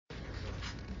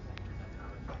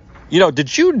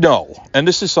Did you know, and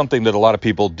this is something that a lot of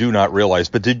people do not realize,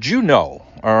 but did you know,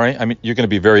 all right, I mean, you're going to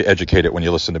be very educated when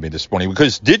you listen to me this morning,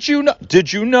 because did you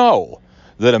know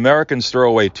that Americans throw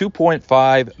away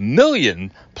 2.5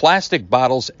 million plastic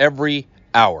bottles every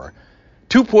hour?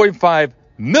 2.5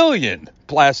 million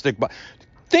plastic bottles.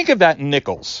 Think of that in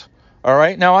nickels. All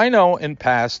right. Now, I know in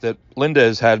past that Linda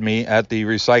has had me at the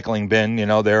recycling bin,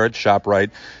 there at ShopRite,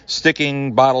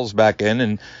 sticking bottles back in,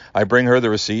 and I bring her the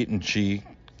receipt and she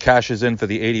cashes in for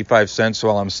the 85 cents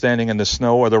while I'm standing in the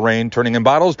snow or the rain turning in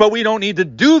bottles. But we don't need to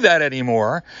do that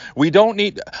anymore. We don't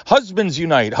need. Husbands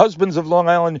unite. Husbands of Long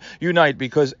Island unite,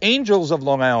 because Angels of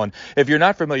Long Island, if you're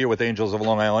not familiar with Angels of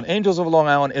Long Island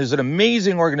is an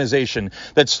amazing organization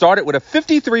that started with a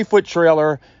 53-foot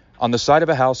trailer on the side of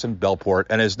a house in Bellport,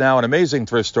 and is now an amazing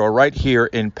thrift store right here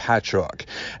in Patchogue.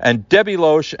 And Debbie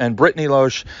Loesch and Brittany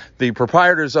Loesch, the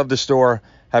proprietors of the store,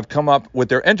 have come up with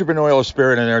their entrepreneurial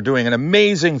spirit, and they're doing an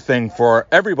amazing thing for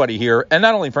everybody here, and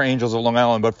not only for Angels of Long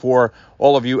Island, but for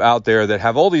all of you out there that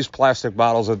have all these plastic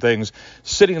bottles and things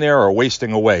sitting there or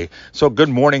wasting away. So good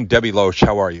morning, Debbie Loesch.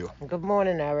 How are you? Good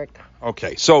morning, Eric.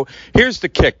 Okay, so here's the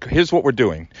kick. Here's what we're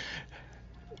doing.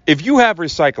 If you have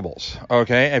recyclables,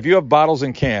 okay, if you have bottles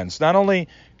and cans, not only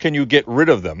can you get rid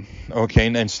of them, okay,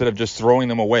 instead of just throwing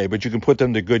them away, but you can put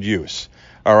them to good use,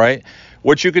 all right?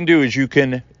 What you can do is you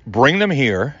can bring them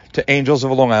here to Angels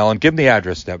of Long Island. Give them the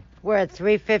address, Deb. We're at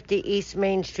 350 East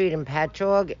Main Street in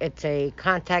Patchogue. It's a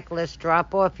contactless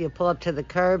drop-off. You pull up to the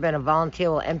curb and a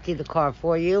volunteer will empty the car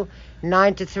for you,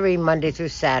 9 to 3, Monday through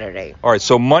Saturday. All right,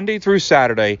 so Monday through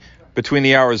Saturday, between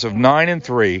the hours of 9 and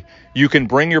 3, you can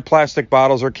bring your plastic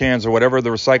bottles or cans or whatever the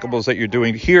recyclables that you're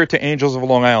doing here to Angels of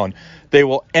Long Island. They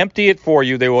will empty it for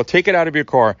you. They will take it out of your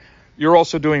car. You're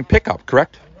also doing pickup,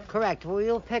 correct? Correct.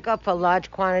 We will pick up for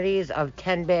large quantities of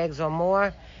 10 bags or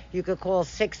more. You could call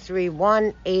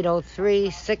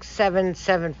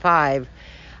 631-803-6775.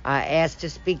 Ask to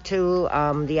speak to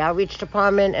the outreach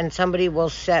department, and somebody will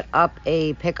set up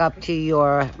a pickup to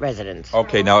your residence.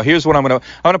 Okay, now here's what I'm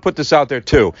gonna put this out there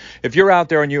too. If you're out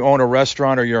there and you own a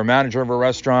restaurant, or you're a manager of a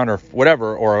restaurant, or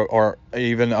whatever, or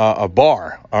even a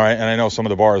bar, all right, and I know some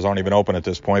of the bars aren't even open at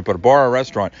this point, but a bar or a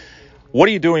restaurant, what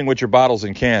are you doing with your bottles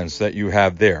and cans that you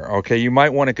have there? Okay, you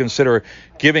might want to consider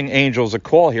giving Angels a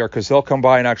call here, because they'll come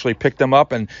by and actually pick them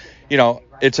up. And,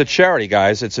 it's a charity,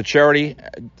 guys. It's a charity.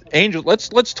 Angel,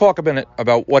 let's talk a minute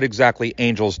about what exactly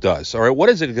Angels does. All right, what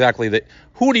is it exactly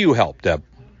who do you help, Deb?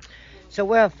 So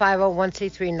we're a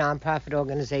 501c3 nonprofit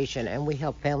organization, and we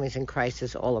help families in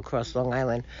crisis all across Long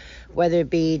Island, whether it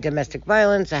be domestic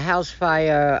violence, a house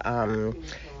fire,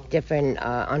 different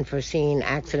unforeseen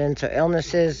accidents or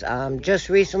illnesses. Just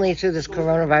recently, through this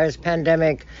coronavirus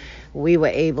pandemic, we were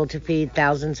able to feed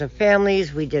thousands of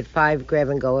families. We did 5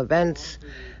 grab-and-go events.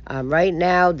 Right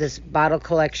now, this bottle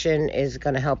collection is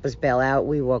going to help us bail out.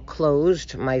 We were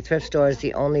closed. My thrift store is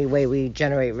the only way we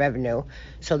generate revenue.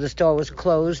 So the store was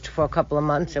closed for a couple of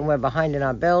months, and we're behind in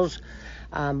our bills.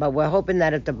 But we're hoping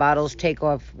that if the bottles take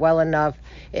off well enough,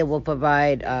 it will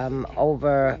provide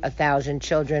over 1,000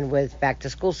 children with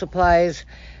back-to-school supplies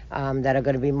that are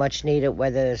going to be much needed,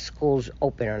 whether school's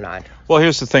open or not. Well,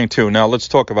 here's the thing, too. Now, let's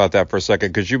talk about that for a second,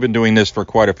 because you've been doing this for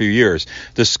quite a few years.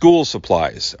 The school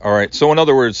supplies, all right? So, in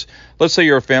other words, let's say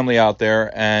you're a family out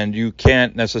there and you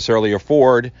can't necessarily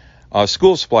afford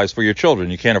school supplies for your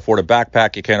children. You can't afford a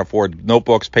backpack. You can't afford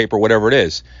notebooks, paper, whatever it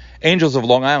is. Angels of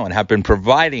Long Island have been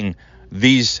providing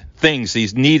these things,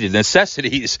 these needed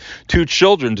necessities to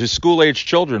children, to school-age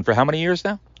children, for how many years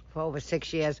now? For over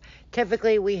 6 years.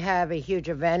 Typically, we have a huge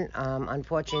event.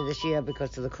 Unfortunately, this year,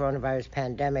 because of the coronavirus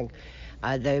pandemic,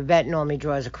 the event normally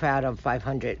draws a crowd of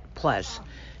 500 plus.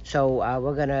 So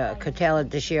we're going to curtail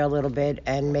it this year a little bit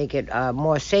and make it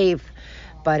more safe.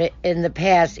 But in the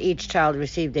past, each child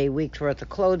received a week's worth of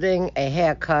clothing, a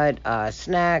haircut,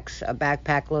 snacks, a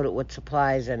backpack loaded with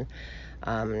supplies. And,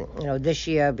 this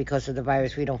year, because of the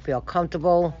virus, we don't feel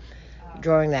comfortable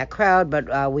drawing that crowd,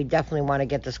 but we definitely want to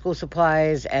get the school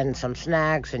supplies and some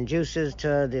snacks and juices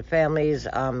to the families,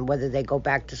 whether they go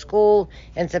back to school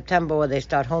in September or they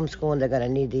start homeschooling. They're going to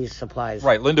need these supplies.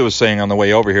 Right. Linda was saying on the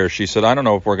way over here, she said, I don't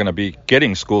know if we're going to be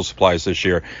getting school supplies this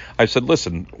year. I said,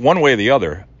 listen, one way or the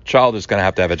other, child is going to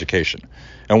have education.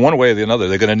 And one way or the other,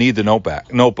 they're going to need the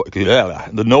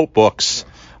notebooks,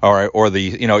 all right, or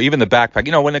even the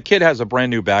backpack. When a kid has a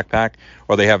brand new backpack,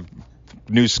 or they have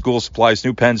new school supplies,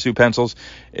 new pens, new pencils,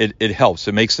 it helps.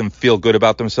 It makes them feel good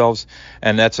about themselves.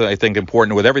 And that's, I think,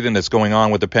 important with everything that's going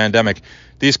on with the pandemic.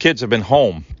 These kids have been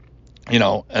home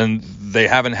and they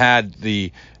haven't had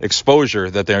the exposure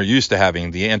that they're used to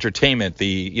having, the entertainment,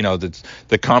 the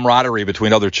camaraderie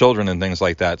between other children and things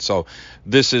like that. So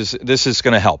this is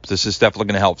going to help. This is definitely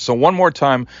going to help. So one more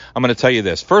time, I'm going to tell you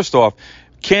this. First off,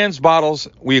 cans, bottles,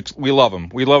 we love them.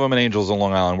 We love them at Angels on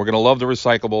Long Island. We're going to love the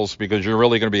recyclables because you're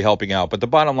really going to be helping out. But the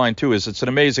bottom line, too, is it's an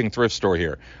amazing thrift store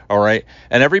here, all right?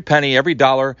 And every penny, every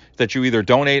dollar that you either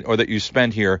donate or that you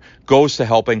spend here goes to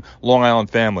helping Long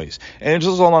Island families.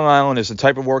 Angels on Long Island is the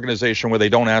type of organization where they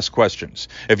don't ask questions.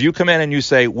 If you come in and you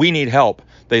say, we need help,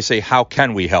 they say, how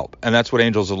can we help? And that's what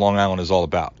Angels of Long Island is all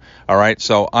about. All right.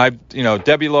 So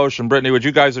Debbie Loesch and Brittany, what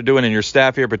you guys are doing and your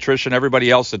staff here, Patricia and everybody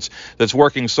else that's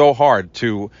working so hard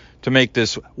to make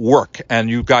this work. And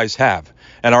you guys have.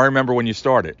 And I remember when you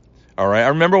started. All right. I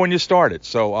remember when you started.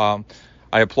 So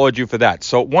I applaud you for that.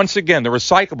 So once again, the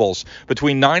recyclables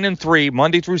between 9 and 3,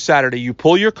 Monday through Saturday, you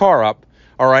pull your car up.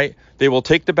 All right. They will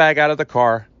take the bag out of the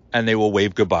car and they will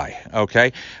wave goodbye.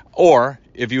 OK. Or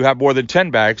if you have more than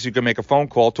 10 bags, you can make a phone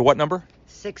call to what number?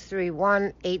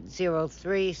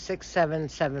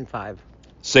 631-803-6775.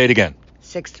 Say it again.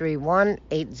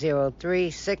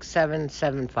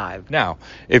 631-803-6775. Now,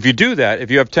 if you do that,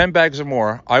 if you have 10 bags or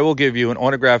more, I will give you an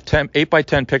autographed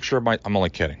 8x10 picture of I'm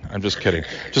only kidding. I'm just kidding.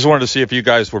 Just wanted to see if you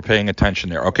guys were paying attention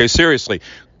there. Okay, seriously.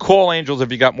 Call Angels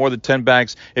if you got more than 10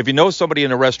 bags. If you know somebody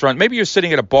in a restaurant, maybe you're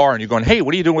sitting at a bar and you're going, hey,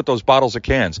 what are you doing with those bottles of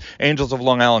cans? Angels of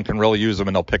Long Island can really use them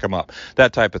and they'll pick them up.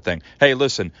 That type of thing. Hey,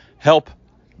 listen, help.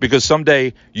 Because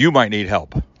someday you might need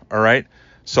help, all right?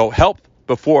 So help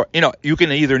before, you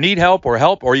can either need help,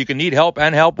 or you can need help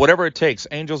and help, whatever it takes.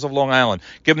 Angels of Long Island.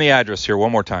 Give them the address here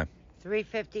one more time.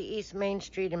 350 East Main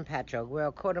Street in Patchogue. We're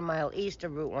a quarter mile east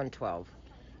of Route 112.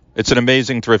 It's an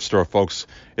amazing thrift store, folks.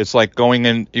 It's like going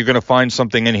in, you're going to find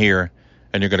something in here,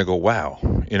 and you're going to go, wow.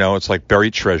 It's like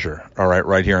buried treasure, all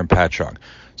right here in Patchogue.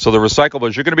 So the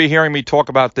recyclables, you're going to be hearing me talk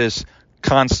about this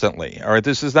constantly. All right.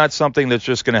 This is not something that's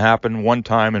just going to happen one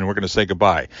time and we're going to say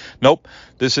goodbye. Nope.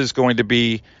 This is going to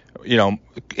be,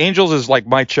 Angels is like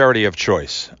my charity of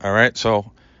choice. All right.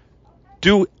 So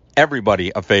do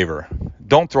everybody a favor.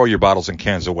 Don't throw your bottles and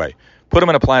cans away. Put them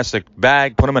in a plastic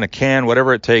bag, put them in a can,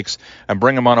 whatever it takes, and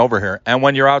bring them on over here. And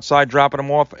when you're outside dropping them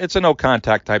off, it's a no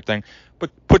contact type thing. But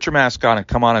put your mask on and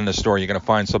come on in the store. You're going to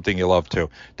find something you love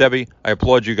too. Debbie, I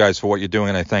applaud you guys for what you're doing,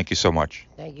 and I thank you so much.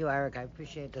 Thank you, Eric. I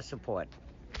appreciate the support.